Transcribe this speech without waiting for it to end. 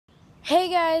Hey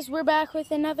guys, we're back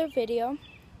with another video.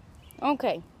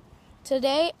 Okay,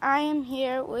 today I am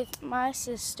here with my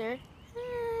sister.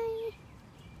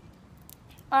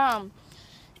 Hi.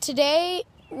 Today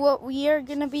what we are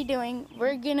gonna be doing,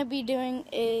 we're gonna be doing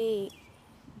a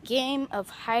game of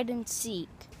hide and seek.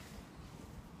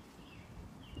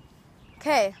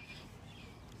 Okay,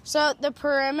 so the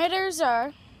parameters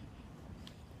are,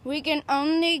 we can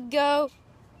only go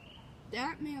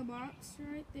that mailbox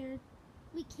right there.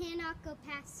 We cannot go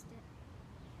past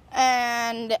it.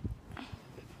 And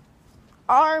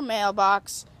our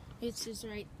mailbox, it's just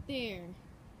right there.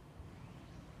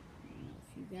 I don't know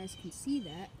if you guys can see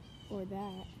that or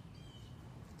that.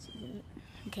 See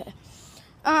that? Okay.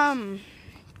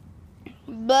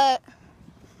 But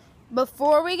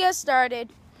before we get started,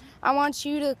 I want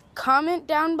you to comment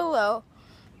down below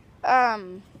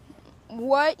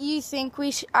what you think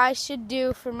I should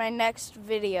do for my next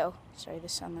video. Sorry, the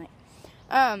sunlight.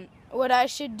 What I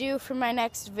should do for my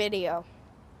next video.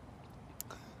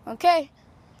 Okay,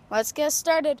 let's get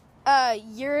started.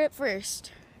 You're at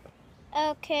first.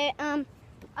 Okay,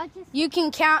 You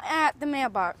can count at the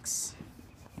mailbox.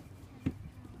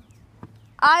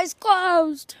 Eyes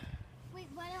closed. Wait,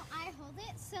 why don't I hold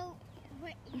it so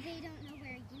they don't know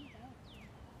where you go?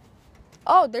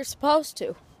 Oh, they're supposed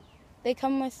to. They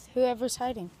come with whoever's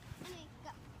hiding. Okay,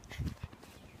 go.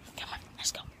 Come on,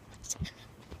 let's go. Let's go.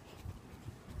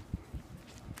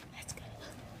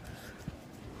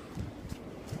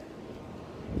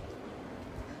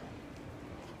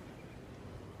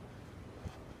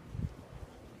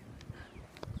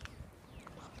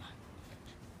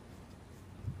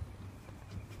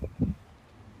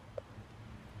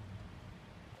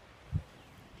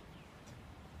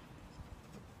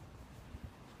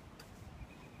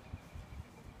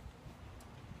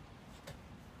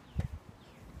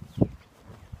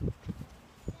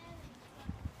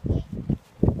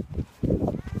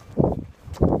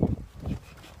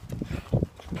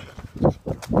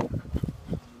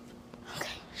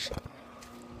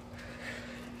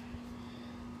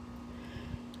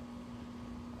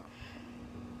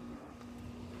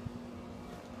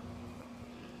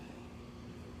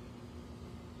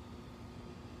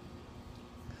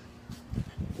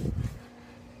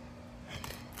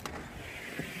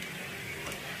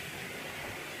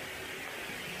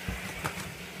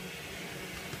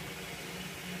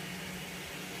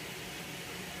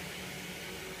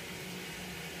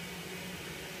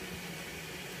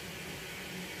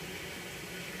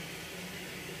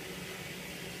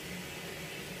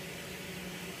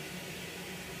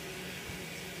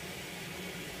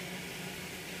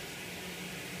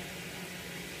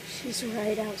 She's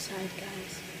right outside,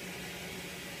 guys.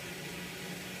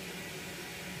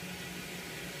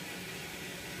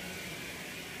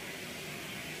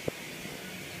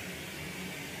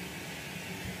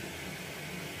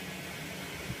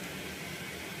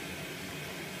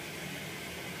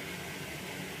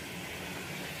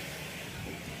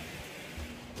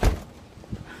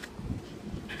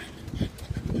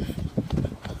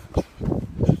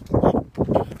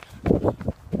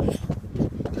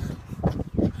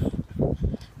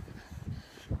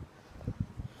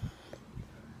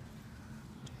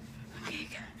 Okay,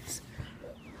 guys.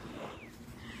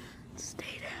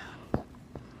 Stay down.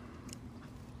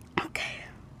 Okay.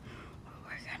 What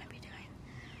we're gonna be doing.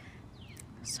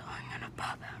 So I'm gonna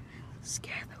pop out and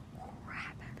scare the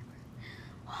crap out of her.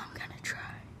 Well, I'm gonna try.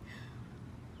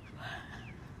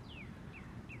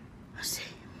 Let's see.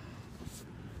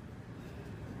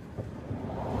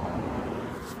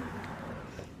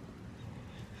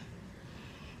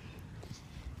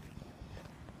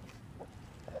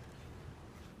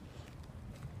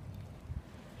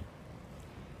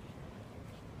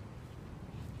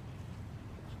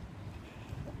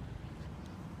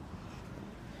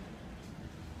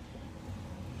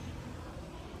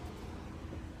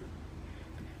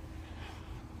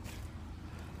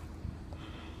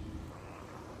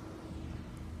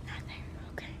 Not there.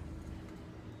 Okay.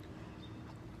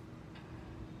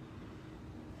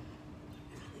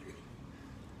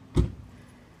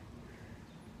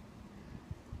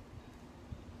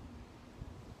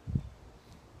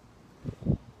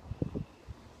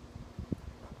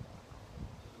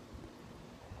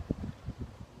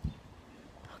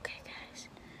 Okay, guys.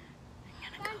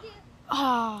 I'm gonna go.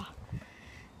 Ah,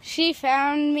 she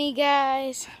found me,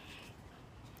 guys.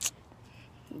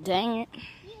 Dang it.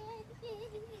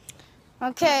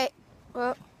 Okay,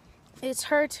 well, it's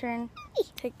her turn.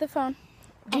 Take the phone.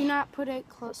 Do not put it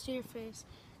close to your face.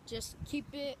 Just keep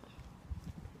it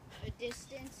a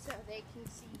distance so they can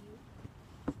see you.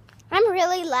 I'm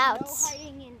really loud. No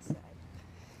hiding inside.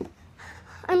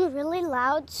 I'm really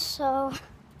loud, so.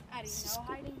 Addie, no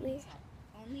hiding inside.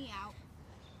 Only out.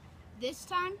 This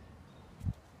time.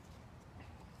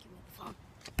 Give me the phone.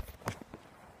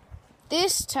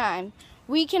 This time,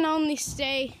 we can only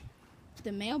stay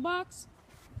the mailbox,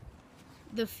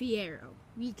 the Fiero.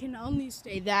 We can only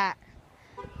stay that.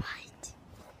 What?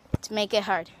 To make it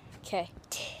hard. Okay.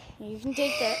 You can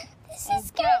take that. This and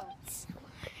is go. good.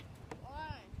 1,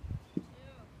 2,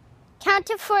 Count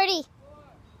to 40. 4, 5,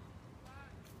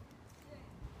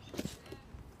 6, 7,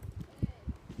 8,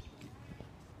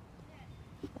 9, 10, 11,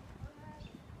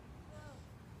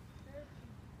 12, 13,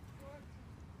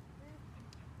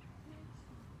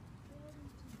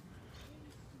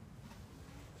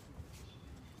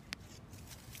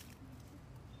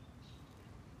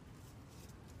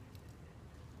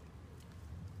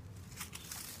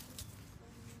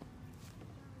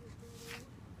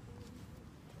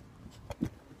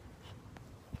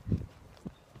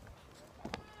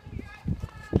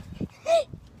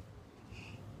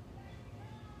 15,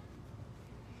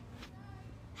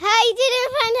 I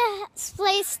didn't find a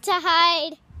place to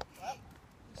hide.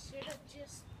 should have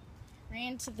just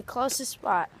ran to the closest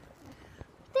spot.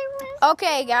 There was.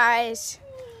 Okay, guys.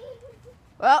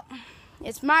 Well,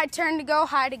 it's my turn to go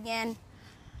hide again.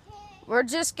 We're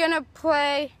just gonna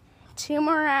play 2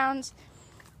 more rounds,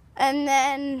 and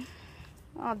then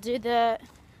I'll do the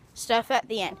stuff at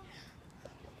the end.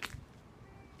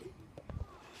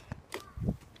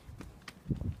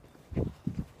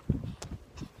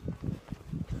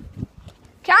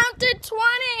 Count to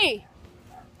 20.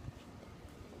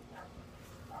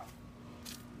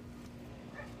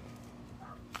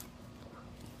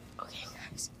 Okay,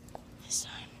 guys. This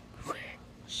time I'm right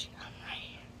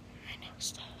here, right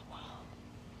next to the wall.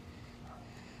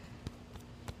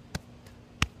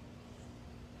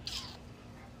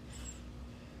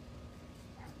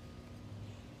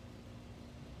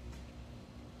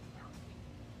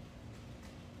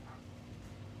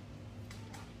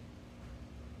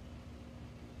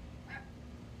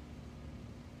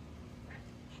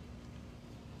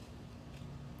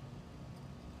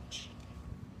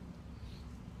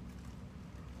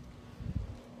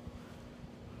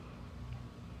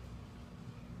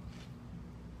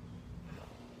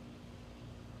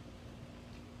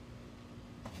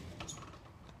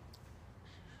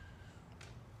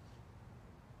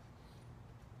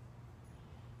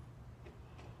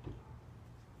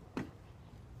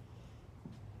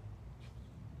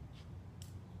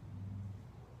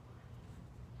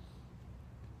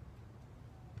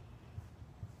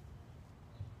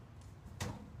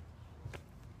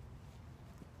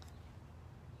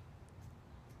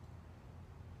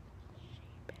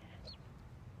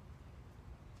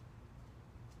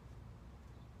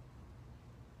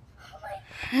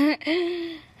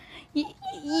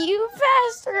 You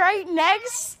passed right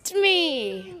next to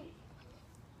me.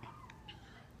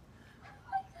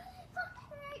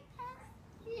 Right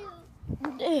past you.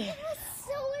 It was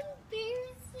so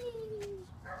embarrassing.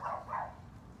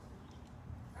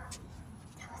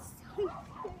 That was so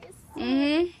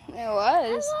embarrassing. It I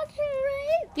was. walked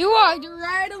right. You walked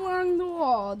right along the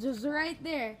wall, just right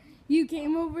there. You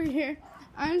came over here.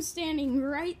 I'm standing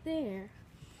right there.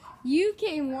 You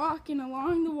came walking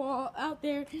along the wall out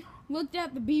there, looked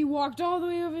at the bee, walked all the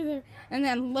way over there, and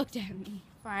then looked at me,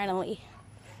 finally.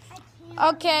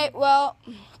 Okay, well,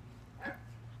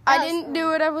 I didn't do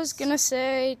what I was going to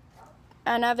say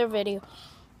another video.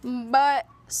 But,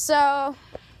 so,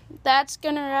 that's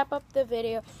going to wrap up the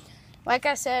video. Like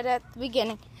I said at the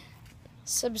beginning,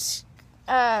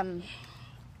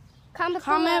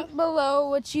 comment below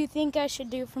what you think I should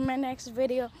do for my next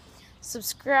video.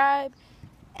 Subscribe.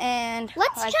 And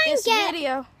let's like try and this get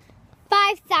video.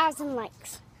 5,000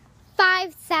 likes.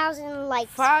 5,000 likes.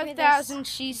 5,000,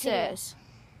 she says.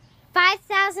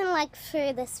 5,000 likes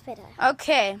for this video.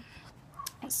 Okay.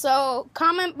 So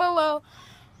comment below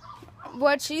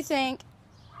what you think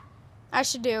I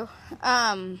should do.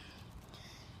 I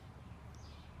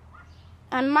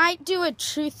might do a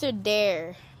truth or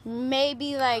dare.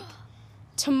 Maybe like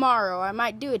tomorrow. I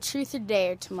might do a truth or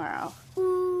dare tomorrow.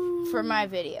 Ooh. For my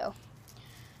video.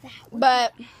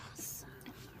 But,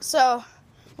 so,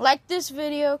 like this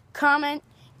video, comment,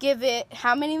 give it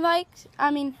how many likes?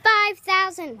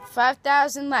 5,000.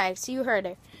 5,000 likes. You heard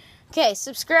her. Okay,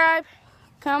 subscribe,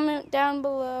 comment down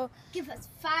below. Give us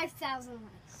 5,000 likes.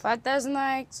 5,000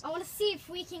 likes. I want to see if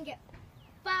we can get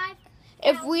 5,000.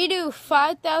 If we do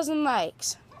 5,000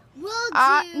 likes. We'll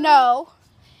do. No.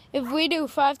 If we do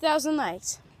 5,000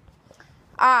 likes,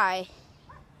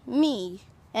 me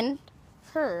and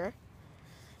her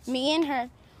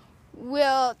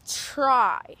will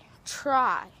try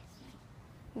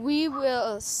we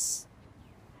will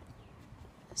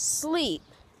sleep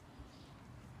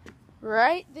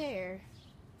right there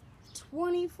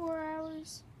 24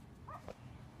 hours.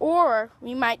 Or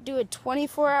we might do a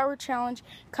 24-hour challenge.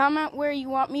 Comment where you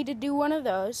want me to do one of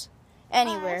those.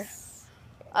 Anywhere.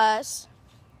 Us.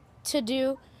 To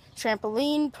do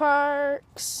trampoline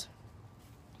parks,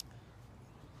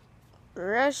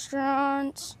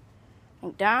 restaurants,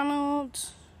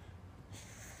 McDonald's,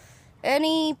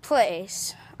 any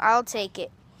place. I'll take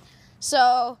it.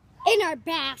 So, In our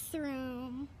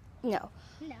bathroom. no.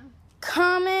 No.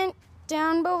 Comment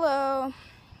down below.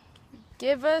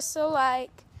 Give us a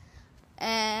like.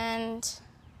 And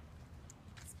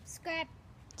Subscribe.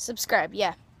 subscribe,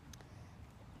 yeah.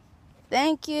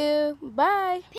 Thank you. Bye.